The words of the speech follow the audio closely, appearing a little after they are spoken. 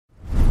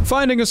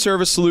Finding a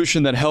service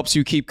solution that helps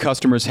you keep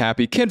customers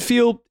happy can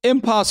feel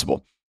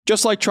impossible,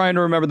 just like trying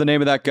to remember the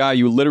name of that guy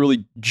you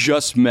literally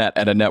just met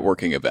at a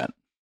networking event.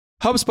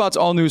 HubSpot's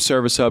all-new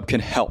Service Hub can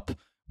help,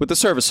 with the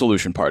service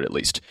solution part at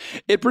least.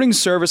 It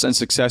brings service and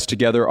success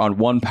together on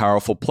one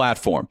powerful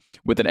platform,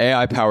 with an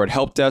AI-powered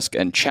help desk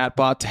and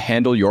chatbot to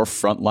handle your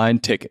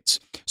frontline tickets,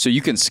 so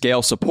you can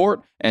scale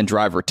support and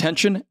drive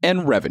retention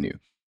and revenue.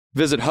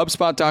 Visit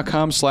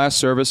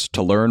HubSpot.com/service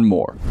to learn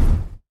more.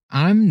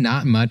 I'm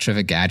not much of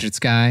a gadgets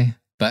guy,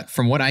 but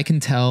from what I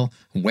can tell,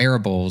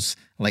 wearables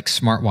like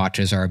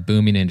smartwatches are a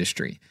booming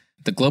industry.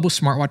 The global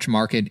smartwatch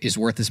market is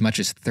worth as much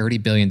as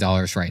 $30 billion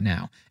right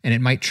now, and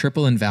it might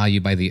triple in value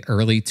by the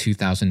early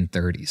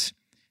 2030s.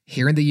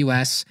 Here in the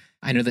US,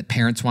 I know that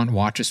parents want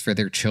watches for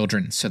their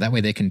children so that way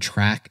they can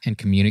track and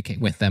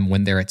communicate with them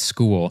when they're at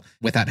school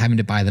without having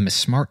to buy them a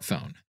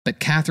smartphone. But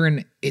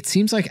Catherine, it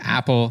seems like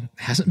Apple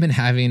hasn't been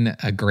having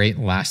a great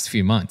last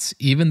few months,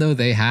 even though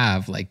they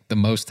have like the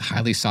most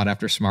highly sought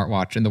after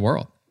smartwatch in the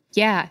world.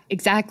 Yeah,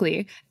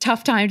 exactly.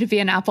 Tough time to be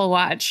an Apple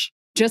Watch.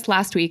 Just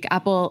last week,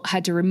 Apple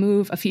had to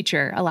remove a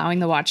feature allowing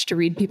the watch to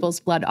read people's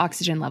blood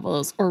oxygen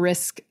levels or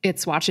risk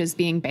its watches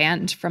being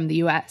banned from the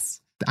US.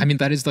 I mean,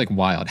 that is like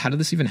wild. How did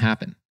this even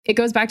happen? It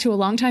goes back to a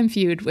longtime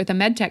feud with a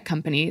medtech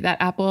company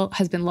that Apple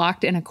has been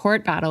locked in a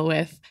court battle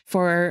with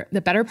for the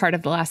better part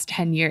of the last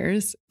 10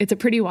 years. It's a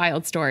pretty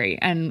wild story,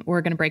 and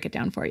we're going to break it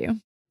down for you.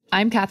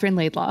 I'm Catherine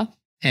Laidlaw.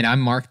 And I'm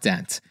Mark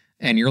Dent.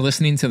 And you're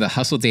listening to the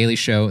Hustle Daily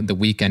Show, the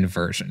weekend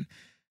version.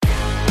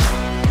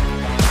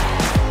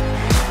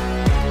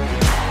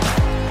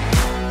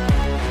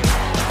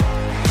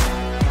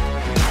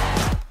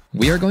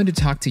 We are going to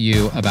talk to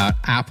you about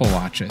Apple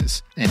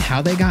Watches and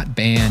how they got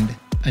banned.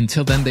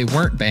 Until then, they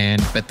weren't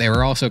banned, but they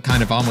were also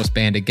kind of almost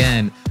banned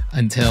again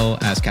until,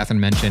 as Catherine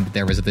mentioned,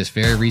 there was this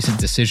very recent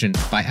decision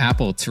by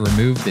Apple to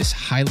remove this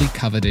highly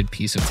coveted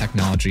piece of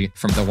technology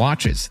from the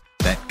watches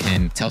that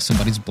can tell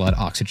somebody's blood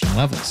oxygen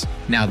levels.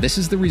 Now, this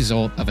is the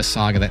result of a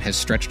saga that has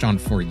stretched on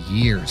for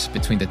years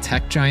between the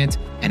tech giant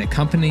and a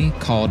company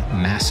called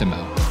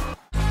Masimo.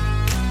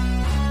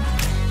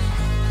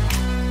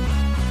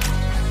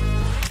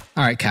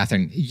 All right,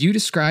 Catherine, you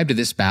described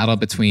this battle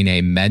between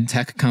a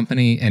medtech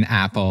company and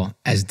Apple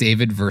as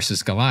David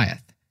versus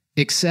Goliath.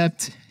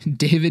 Except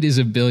David is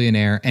a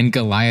billionaire and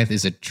Goliath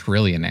is a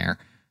trillionaire.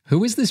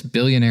 Who is this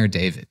billionaire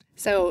David?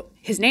 So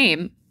his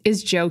name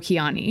is Joe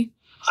Kiani.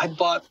 I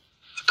bought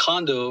a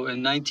condo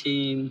in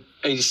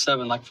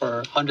 1987, like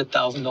for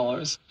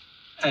 $100,000.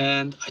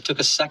 And I took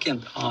a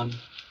second on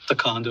the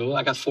condo.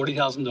 I got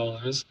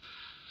 $40,000.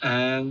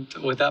 And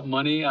with that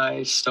money,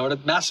 I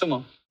started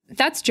Masimo.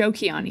 That's Joe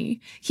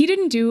Kiani. He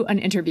didn't do an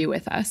interview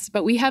with us,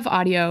 but we have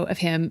audio of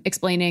him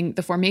explaining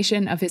the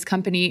formation of his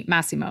company,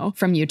 Masimo,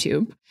 from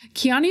YouTube.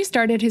 Kiani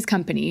started his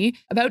company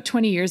about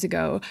 20 years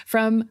ago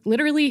from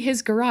literally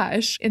his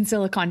garage in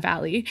Silicon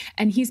Valley,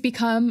 and he's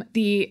become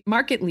the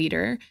market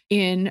leader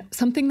in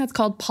something that's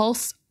called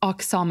pulse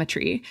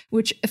oximetry,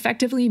 which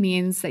effectively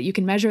means that you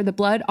can measure the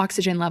blood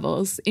oxygen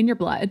levels in your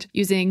blood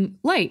using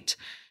light.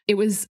 It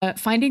was a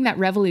finding that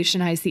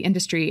revolutionized the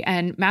industry,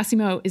 and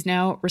Masimo is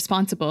now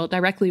responsible,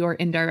 directly or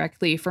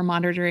indirectly, for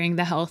monitoring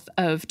the health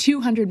of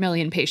 200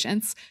 million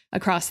patients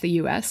across the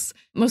US.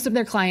 Most of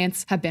their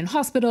clients have been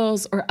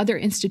hospitals or other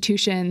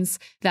institutions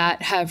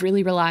that have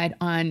really relied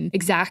on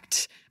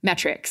exact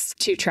metrics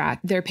to track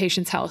their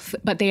patients' health.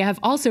 But they have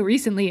also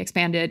recently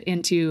expanded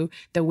into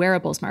the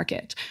wearables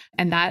market.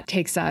 And that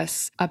takes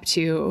us up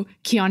to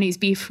Kiani's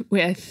beef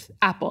with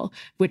Apple,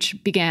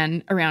 which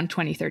began around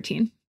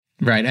 2013.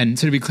 Right. And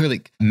so to be clear,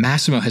 like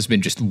Masimo has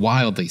been just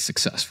wildly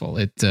successful.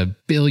 It's a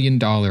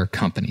billion-dollar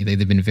company.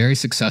 They've been very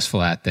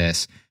successful at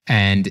this.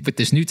 And with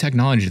this new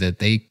technology that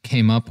they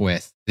came up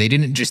with, they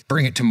didn't just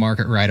bring it to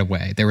market right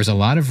away. There was a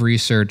lot of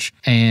research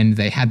and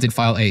they had to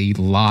file a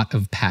lot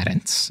of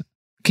patents.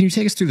 Can you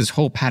take us through this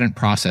whole patent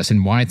process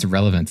and why it's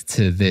relevant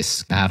to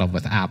this battle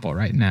with Apple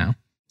right now?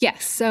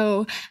 Yes.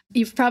 So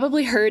you've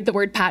probably heard the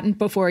word patent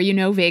before. You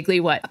know vaguely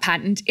what a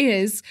patent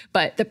is,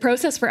 but the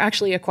process for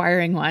actually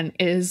acquiring one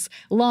is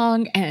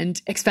long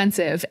and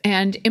expensive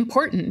and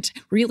important,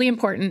 really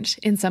important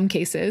in some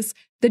cases.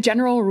 The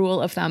general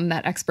rule of thumb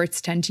that experts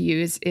tend to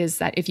use is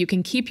that if you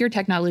can keep your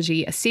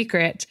technology a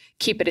secret,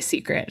 keep it a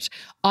secret.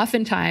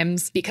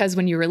 Oftentimes, because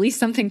when you release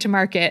something to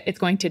market, it's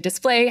going to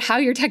display how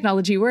your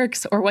technology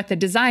works or what the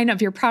design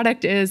of your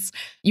product is.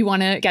 You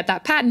want to get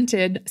that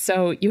patented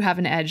so you have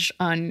an edge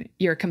on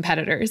your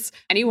competitors.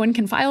 Anyone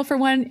can file for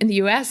one in the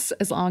US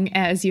as long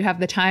as you have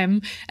the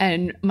time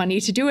and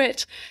money to do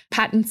it.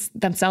 Patents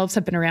themselves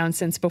have been around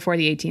since before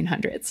the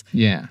 1800s.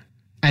 Yeah.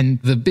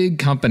 And the big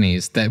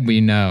companies that we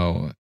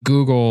know,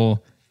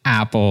 Google,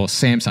 Apple,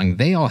 Samsung,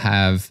 they all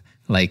have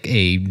like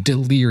a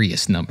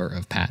delirious number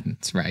of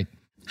patents, right?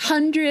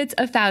 Hundreds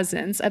of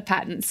thousands of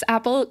patents.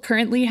 Apple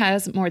currently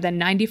has more than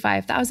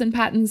 95,000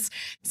 patents.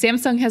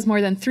 Samsung has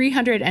more than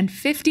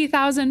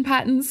 350,000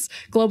 patents.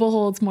 Global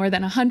holds more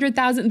than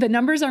 100,000. The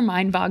numbers are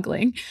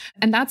mind-boggling.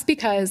 And that's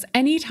because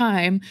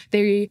anytime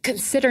they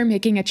consider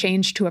making a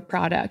change to a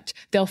product,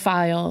 they'll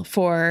file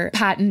for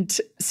patent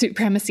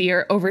supremacy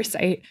or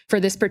oversight for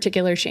this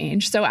particular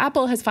change. So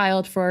Apple has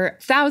filed for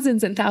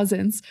thousands and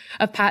thousands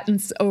of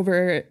patents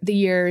over the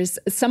years,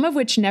 some of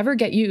which never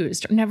get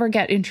used, never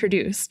get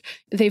introduced.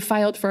 They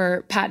filed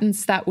for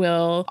patents that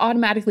will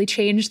automatically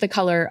change the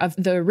color of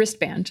the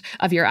wristband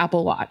of your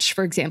Apple Watch,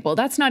 for example.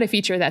 That's not a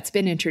feature that's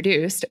been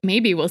introduced.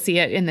 Maybe we'll see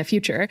it in the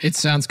future. It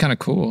sounds kind of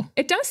cool.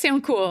 It does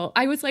sound cool.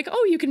 I was like,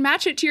 oh, you can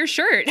match it to your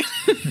shirt.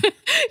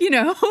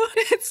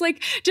 It's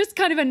like just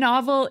kind of a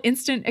novel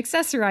instant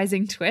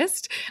accessorizing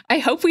twist. I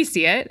hope we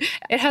see it.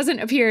 It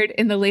hasn't appeared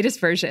in the latest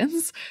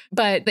versions,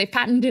 but they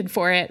patented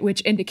for it,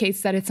 which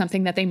indicates that it's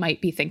something that they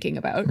might be thinking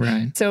about.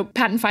 Right. So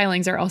patent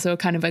filings are also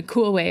kind of a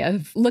cool way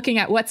of looking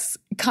at what's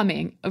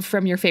coming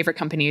from your favorite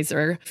companies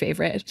or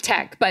favorite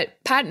tech.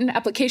 But patent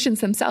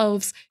applications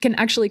themselves can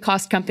actually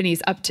cost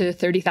companies up to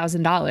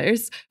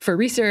 $30,000 for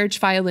research,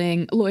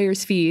 filing,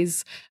 lawyers'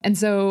 fees. And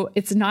so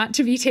it's not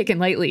to be taken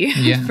lightly,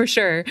 for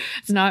sure.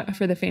 It's not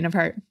for the faint of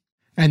heart.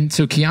 And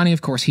so Kiani,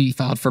 of course, he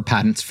filed for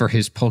patents for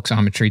his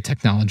pulsometry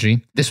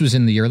technology. This was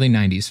in the early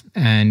 90s.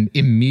 And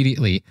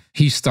immediately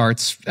he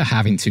starts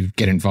having to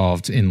get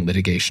involved in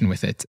litigation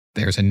with it.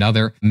 There's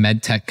another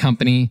med tech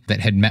company that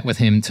had met with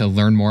him to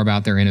learn more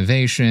about their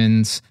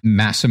innovations.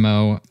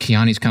 Masimo,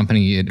 Kiani's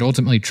company, it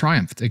ultimately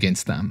triumphed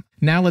against them.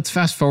 Now let's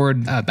fast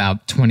forward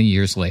about 20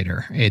 years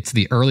later. It's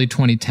the early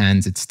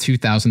 2010s. It's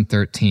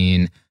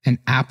 2013. And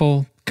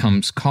Apple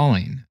comes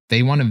calling.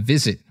 They want to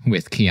visit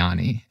with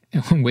Kiani,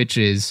 which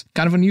is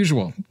kind of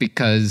unusual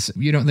because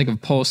you don't think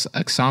of pulse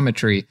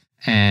oximetry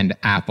and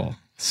Apple.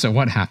 So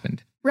what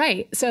happened?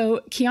 Right.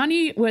 So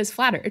Kiani was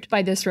flattered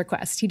by this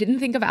request. He didn't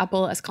think of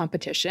Apple as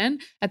competition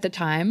at the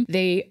time.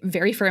 They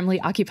very firmly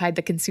occupied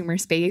the consumer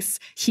space.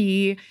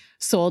 He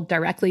sold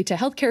directly to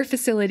healthcare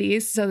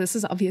facilities. So this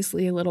is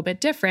obviously a little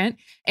bit different.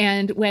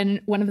 And when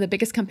one of the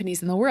biggest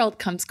companies in the world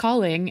comes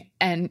calling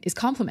and is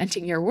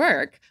complimenting your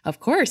work,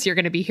 of course, you're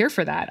going to be here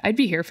for that. I'd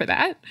be here for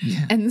that.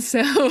 Yeah. And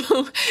so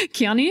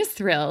Kiani is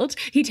thrilled.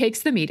 He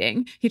takes the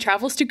meeting. He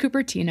travels to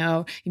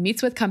Cupertino. He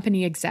meets with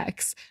company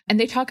execs, and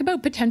they talk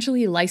about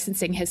potentially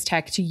licensing his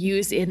tech to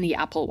use in the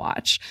Apple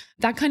Watch.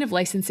 That kind of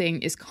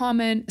licensing is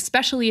common,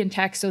 especially in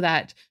tech, so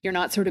that you're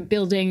not sort of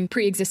building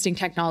pre-existing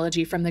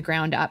technology from the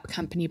ground up,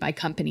 company by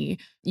company.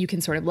 You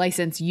can sort of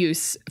license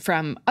use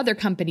from other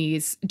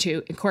companies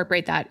to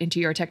incorporate that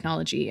into your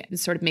technology and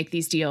sort of make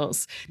these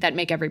deals that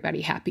make everybody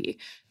happy.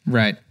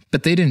 Right.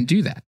 But they didn't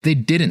do that. They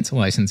didn't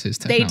license his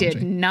technology. They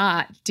did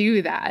not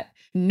do that.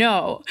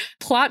 No.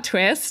 Plot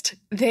twist.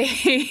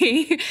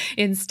 They,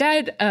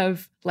 instead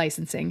of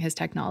licensing his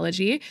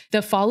technology,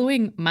 the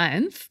following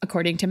month,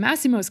 according to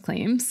Masimo's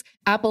claims,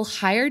 Apple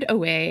hired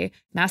away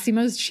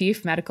Masimo's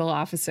chief medical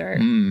officer.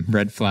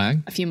 Red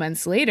flag. A few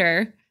months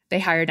later, they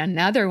hired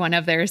another one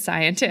of their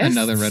scientists.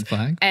 Another red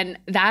flag. And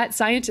that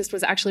scientist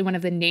was actually one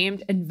of the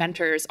named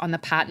inventors on the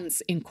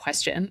patents in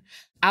question.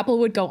 Apple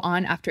would go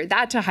on after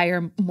that to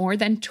hire more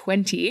than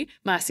 20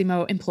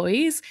 Masimo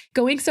employees,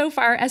 going so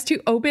far as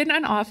to open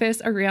an office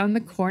around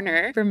the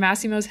corner from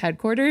Masimo's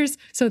headquarters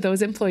so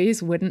those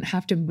employees wouldn't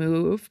have to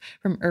move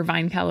from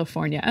Irvine,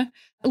 California.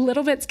 A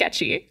little bit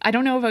sketchy. I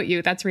don't know about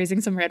you. That's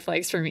raising some red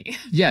flags for me.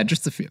 Yeah,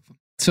 just a few.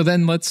 So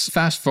then let's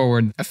fast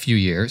forward a few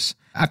years.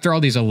 After all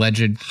these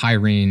alleged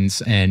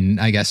hirings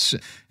and, I guess,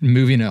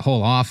 moving a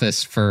whole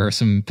office for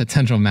some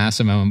potential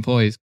Masimo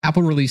employees,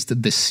 Apple released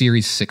the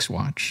Series 6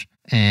 watch.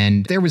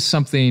 And there was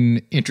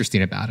something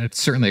interesting about it,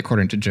 certainly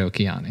according to Joe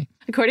Kiani.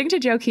 According to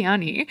Joe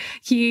Kiani,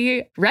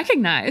 he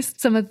recognized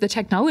some of the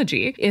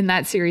technology in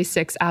that Series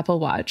 6 Apple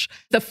Watch,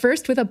 the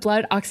first with a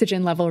blood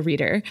oxygen level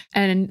reader.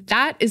 And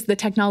that is the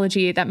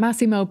technology that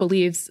Masimo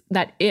believes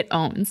that it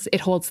owns. It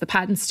holds the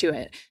patents to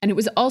it. And it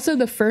was also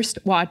the first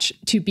watch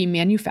to be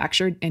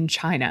manufactured in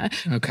China.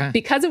 Okay.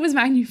 Because it was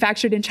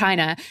manufactured in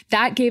China,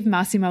 that gave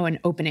Masimo an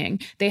opening.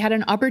 They had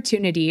an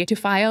opportunity to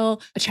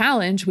file a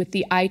challenge with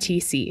the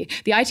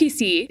ITC. The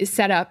ITC is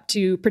set up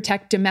to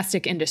protect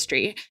domestic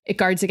industry. It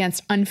guards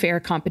against unfair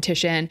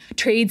competition,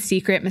 trade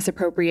secret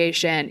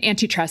misappropriation,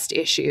 antitrust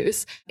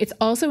issues. It's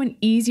also an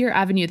easier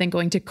avenue than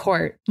going to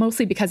court,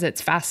 mostly because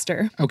it's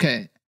faster.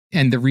 Okay.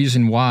 And the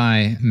reason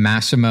why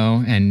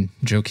Masimo and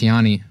Joe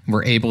Kiani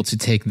were able to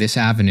take this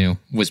avenue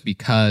was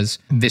because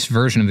this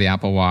version of the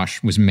Apple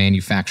Watch was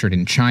manufactured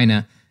in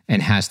China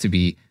and has to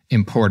be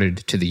imported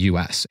to the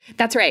US.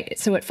 That's right.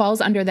 So it falls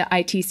under the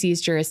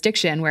ITC's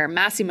jurisdiction, where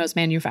Masimo's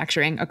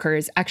manufacturing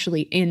occurs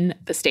actually in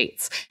the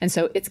States. And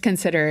so it's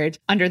considered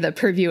under the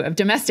purview of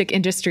domestic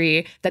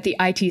industry that the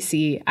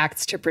ITC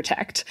acts to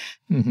protect.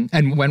 Mm-hmm.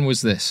 And when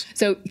was this?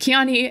 So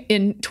Kiani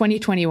in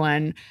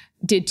 2021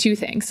 did two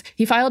things.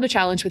 He filed a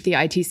challenge with the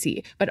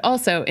ITC, but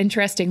also,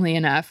 interestingly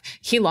enough,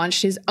 he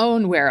launched his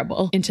own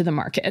wearable into the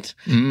market.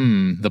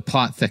 The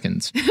plot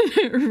thickens.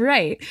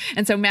 Right.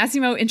 And so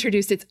Masimo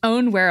introduced its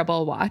own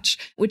wearable watch,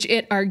 which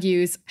it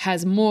argues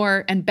has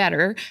more and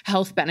better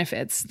health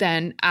benefits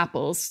than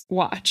Apple's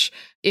watch.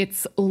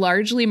 It's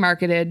largely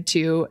marketed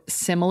to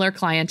similar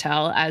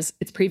clientele as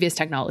its previous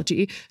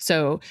technology.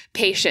 So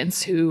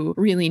patients who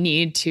really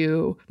need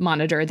to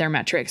monitor their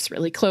metrics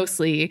really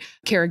closely,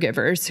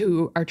 caregivers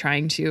who are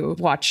trying to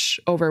watch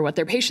over what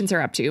their patients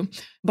are up to.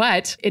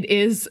 But it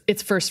is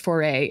its first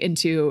foray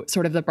into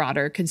sort of the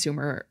broader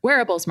consumer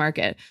wearables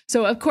market.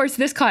 So, of course,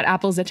 this caught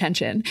Apple's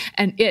attention,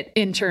 and it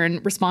in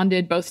turn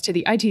responded both to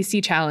the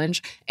ITC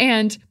challenge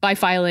and by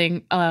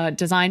filing a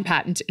design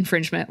patent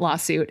infringement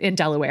lawsuit in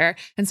Delaware.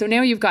 And so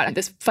now you've got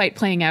this fight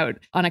playing out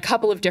on a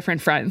couple of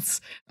different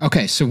fronts.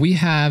 Okay, so we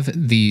have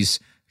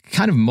these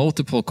kind of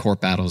multiple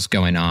court battles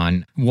going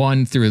on,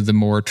 one through the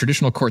more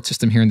traditional court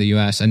system here in the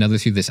US, another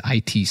through this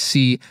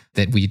ITC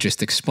that we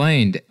just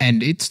explained.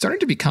 And it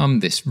started to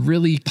become this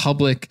really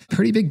public,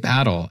 pretty big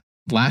battle.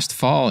 Last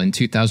fall in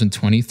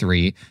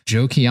 2023,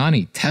 Joe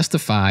Kiani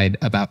testified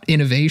about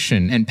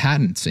innovation and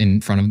patents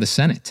in front of the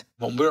Senate.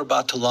 When we're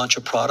about to launch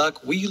a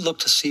product, we look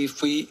to see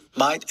if we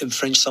might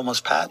infringe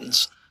someone's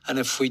patents. And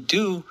if we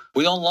do,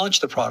 we don't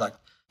launch the product.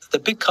 The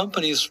big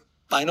companies,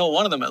 I know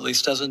one of them at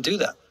least, doesn't do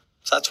that.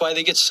 So that's why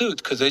they get sued,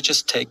 because they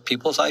just take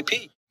people's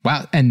IP.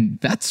 Wow. And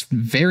that's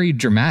very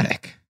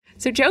dramatic.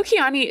 So Joe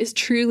Kiani is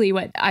truly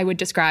what I would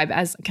describe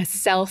as like a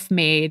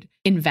self-made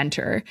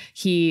inventor.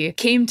 He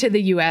came to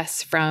the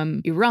US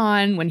from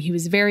Iran when he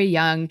was very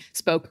young,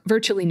 spoke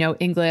virtually no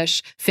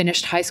English,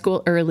 finished high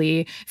school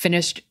early,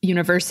 finished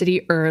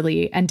university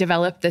early, and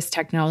developed this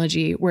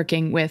technology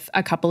working with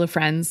a couple of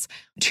friends.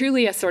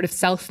 Truly a sort of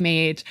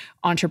self-made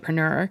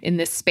entrepreneur in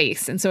this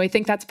space. And so I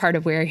think that's part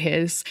of where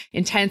his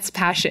intense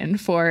passion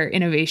for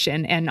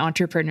innovation and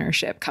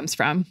entrepreneurship comes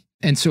from.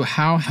 And so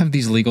how have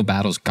these legal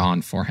battles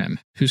gone for him?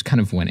 Who's kind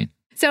of winning?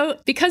 So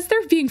because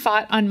they're being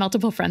fought on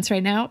multiple fronts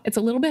right now, it's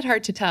a little bit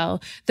hard to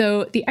tell,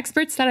 though the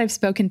experts that I've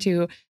spoken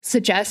to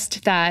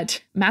suggest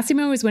that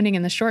Masimo is winning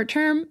in the short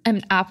term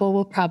and Apple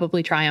will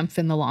probably triumph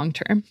in the long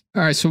term.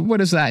 All right, so what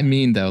does that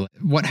mean, though?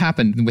 What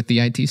happened with the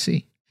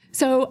ITC?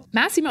 So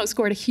Masimo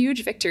scored a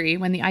huge victory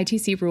when the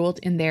ITC ruled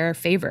in their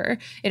favor.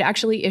 It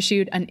actually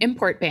issued an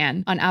import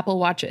ban on Apple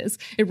watches.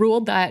 It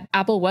ruled that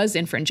Apple was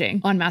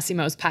infringing on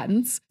Masimo's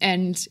patents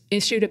and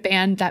issued a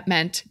ban that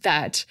meant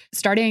that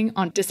starting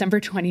on December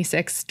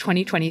 26,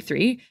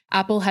 2023,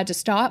 Apple had to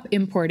stop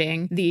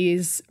importing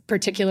these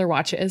particular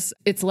watches.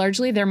 It's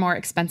largely their more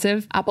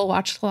expensive Apple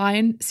Watch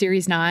line,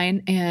 Series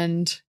 9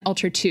 and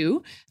Ultra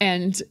 2.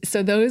 And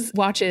so those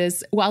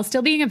watches, while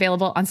still being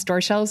available on store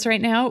shelves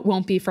right now,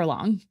 won't be for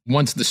long.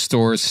 Once the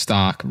store's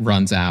stock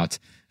runs out,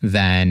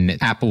 then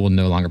Apple will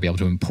no longer be able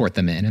to import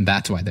them in, and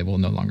that's why they will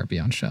no longer be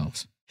on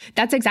shelves.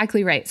 That's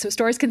exactly right. So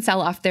stores can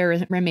sell off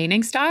their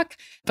remaining stock,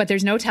 but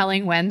there's no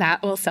telling when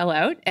that will sell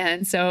out.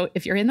 And so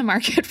if you're in the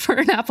market for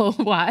an Apple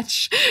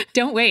Watch,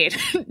 don't wait.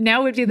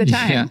 Now would be the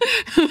time.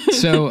 Yeah.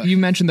 So you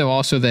mentioned, though,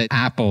 also that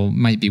Apple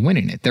might be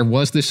winning it. There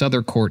was this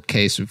other court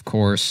case, of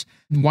course.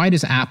 Why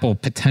does Apple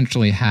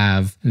potentially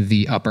have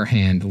the upper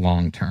hand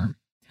long term?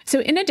 So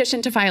in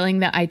addition to filing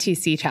the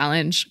ITC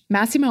challenge,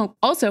 Masimo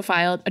also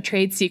filed a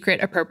trade secret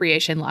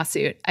appropriation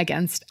lawsuit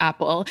against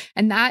Apple.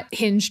 And that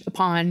hinged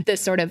upon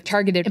this sort of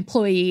targeted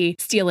employee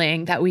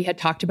stealing that we had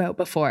talked about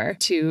before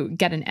to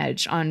get an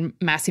edge on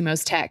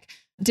Masimo's tech.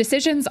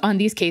 Decisions on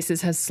these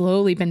cases have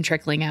slowly been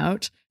trickling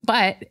out,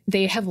 but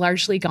they have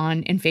largely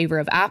gone in favor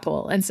of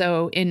Apple. And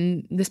so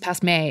in this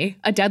past May,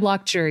 a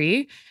deadlocked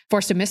jury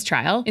forced a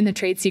mistrial in the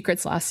trade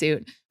secrets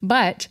lawsuit.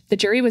 But the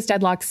jury was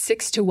deadlocked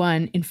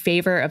 6-1 in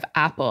favor of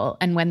Apple.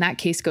 And when that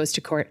case goes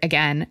to court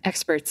again,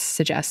 experts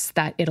suggest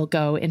that it'll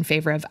go in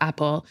favor of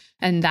Apple,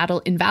 and that'll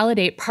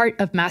invalidate part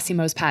of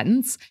Masimo's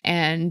patents.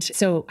 And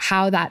so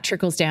how that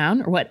trickles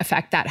down or what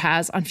effect that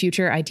has on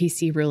future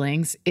ITC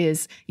rulings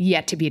is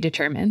yet to be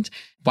determined.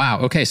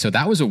 Wow. Okay. So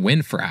that was a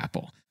win for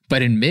Apple.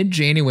 But in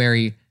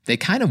mid-January, they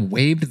kind of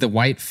waved the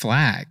white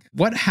flag.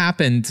 What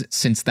happened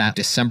since that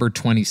December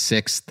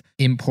 26th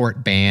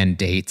import ban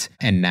date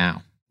and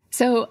now?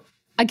 So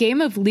a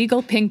game of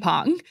legal ping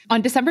pong. On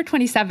December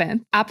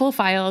 27th, Apple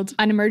filed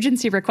an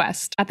emergency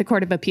request at the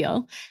Court of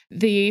Appeal.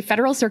 The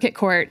Federal Circuit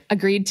Court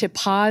agreed to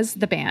pause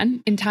the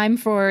ban in time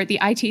for the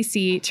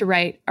ITC to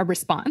write a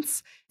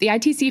response. The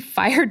ITC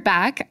fired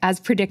back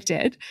as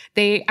predicted.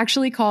 They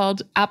actually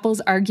called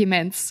Apple's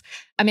arguments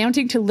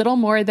amounting to little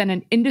more than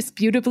an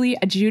indisputably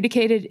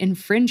adjudicated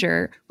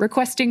infringer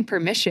requesting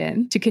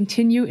permission to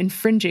continue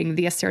infringing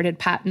the asserted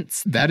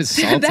patents. That is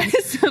salty. That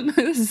is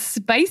some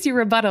spicy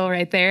rebuttal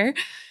right there.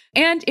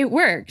 And it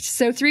worked.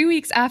 So 3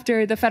 weeks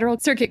after the Federal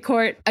Circuit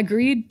Court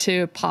agreed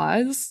to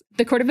pause,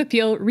 the Court of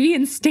Appeal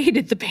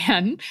reinstated the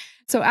ban.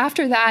 So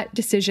after that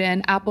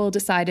decision, Apple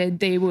decided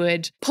they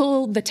would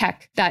pull the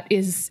tech that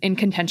is in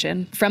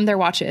contention from their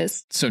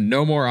watches. So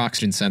no more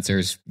oxygen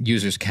sensors.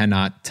 Users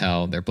cannot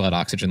tell their blood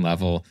oxygen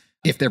level.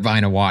 If they're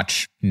buying a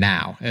watch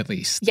now, at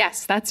least.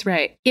 Yes, that's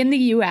right. In the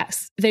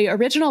US, the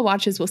original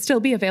watches will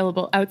still be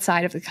available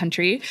outside of the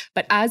country.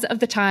 But as of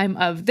the time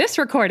of this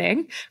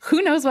recording,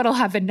 who knows what'll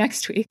happen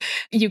next week?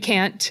 You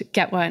can't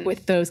get one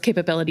with those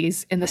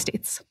capabilities in the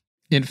States.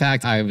 In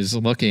fact, I was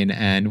looking,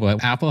 and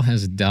what Apple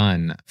has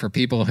done for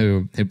people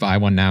who buy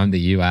one now in the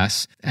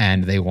US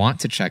and they want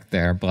to check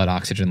their blood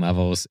oxygen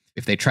levels,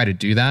 if they try to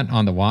do that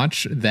on the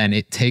watch, then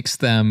it takes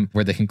them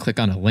where they can click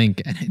on a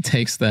link and it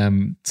takes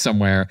them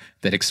somewhere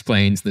that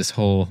explains this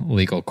whole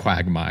legal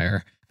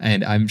quagmire.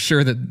 And I'm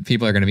sure that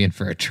people are going to be in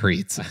for a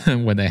treat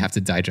when they have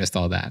to digest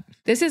all that.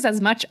 This is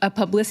as much a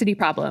publicity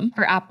problem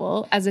for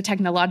Apple as a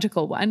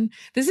technological one.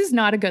 This is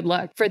not a good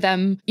look for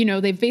them. You know,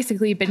 they've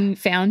basically been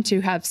found to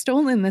have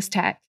stolen this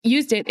tech,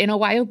 used it in a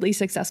wildly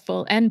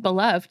successful and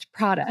beloved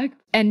product,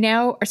 and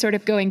now are sort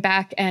of going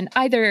back and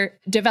either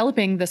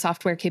developing the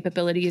software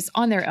capabilities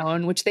on their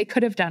own, which they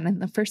could have done in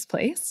the first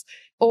place,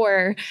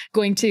 or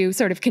going to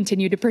sort of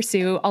continue to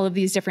pursue all of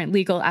these different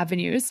legal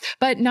avenues.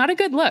 But not a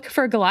good look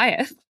for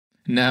Goliath.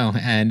 No,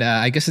 and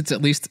I guess it's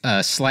at least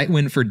a slight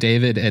win for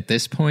David at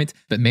this point,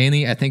 but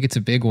mainly I think it's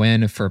a big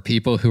win for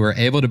people who were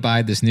able to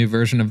buy this new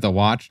version of the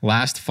watch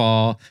last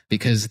fall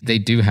because they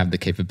do have the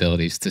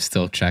capabilities to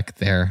still check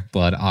their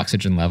blood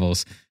oxygen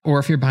levels, or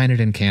if you're buying it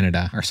in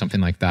Canada or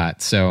something like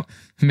that. So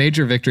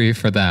major victory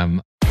for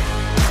them.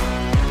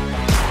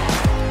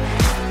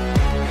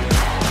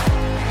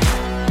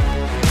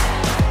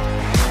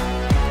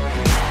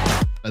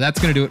 But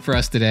that's going to do it for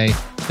us today.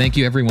 Thank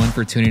you, everyone,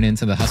 for tuning in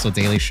to the Hustle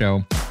Daily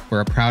Show.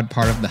 We're a proud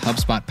part of the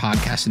HubSpot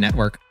Podcast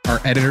Network. Our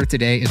editor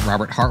today is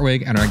Robert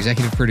Hartwig, and our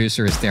executive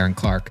producer is Darren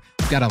Clark.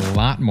 We've got a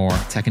lot more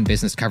tech and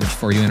business coverage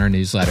for you in our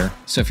newsletter.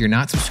 So if you're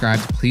not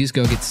subscribed, please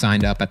go get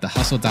signed up at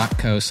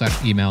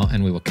thehustle.co/email,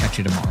 and we will catch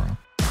you tomorrow.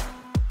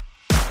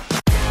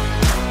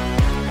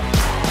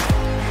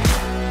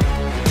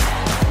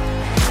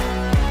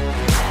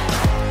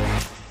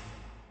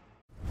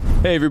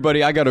 Hey,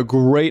 everybody, I got a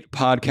great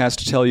podcast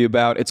to tell you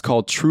about. It's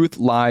called Truth,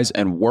 Lies,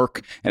 and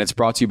Work, and it's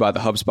brought to you by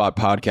the HubSpot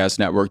Podcast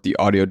Network, the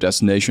audio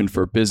destination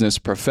for business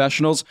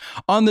professionals.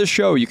 On this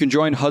show, you can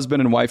join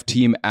husband and wife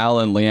team Al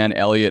and Leanne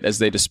Elliott as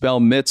they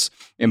dispel myths,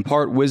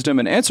 impart wisdom,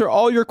 and answer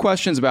all your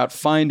questions about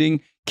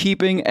finding,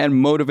 keeping, and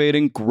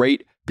motivating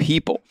great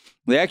people.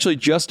 They actually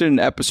just did an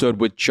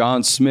episode with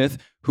John Smith,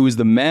 who is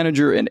the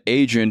manager and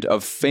agent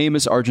of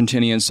famous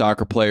Argentinian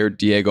soccer player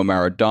Diego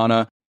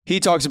Maradona. He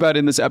talks about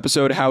in this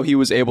episode how he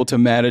was able to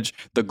manage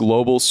the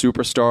global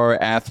superstar,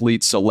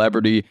 athlete,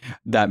 celebrity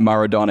that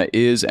Maradona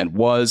is and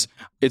was.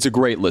 It's a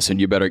great listen.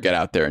 You better get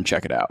out there and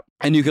check it out.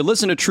 And you can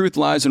listen to Truth,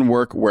 Lies, and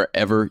Work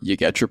wherever you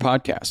get your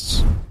podcasts.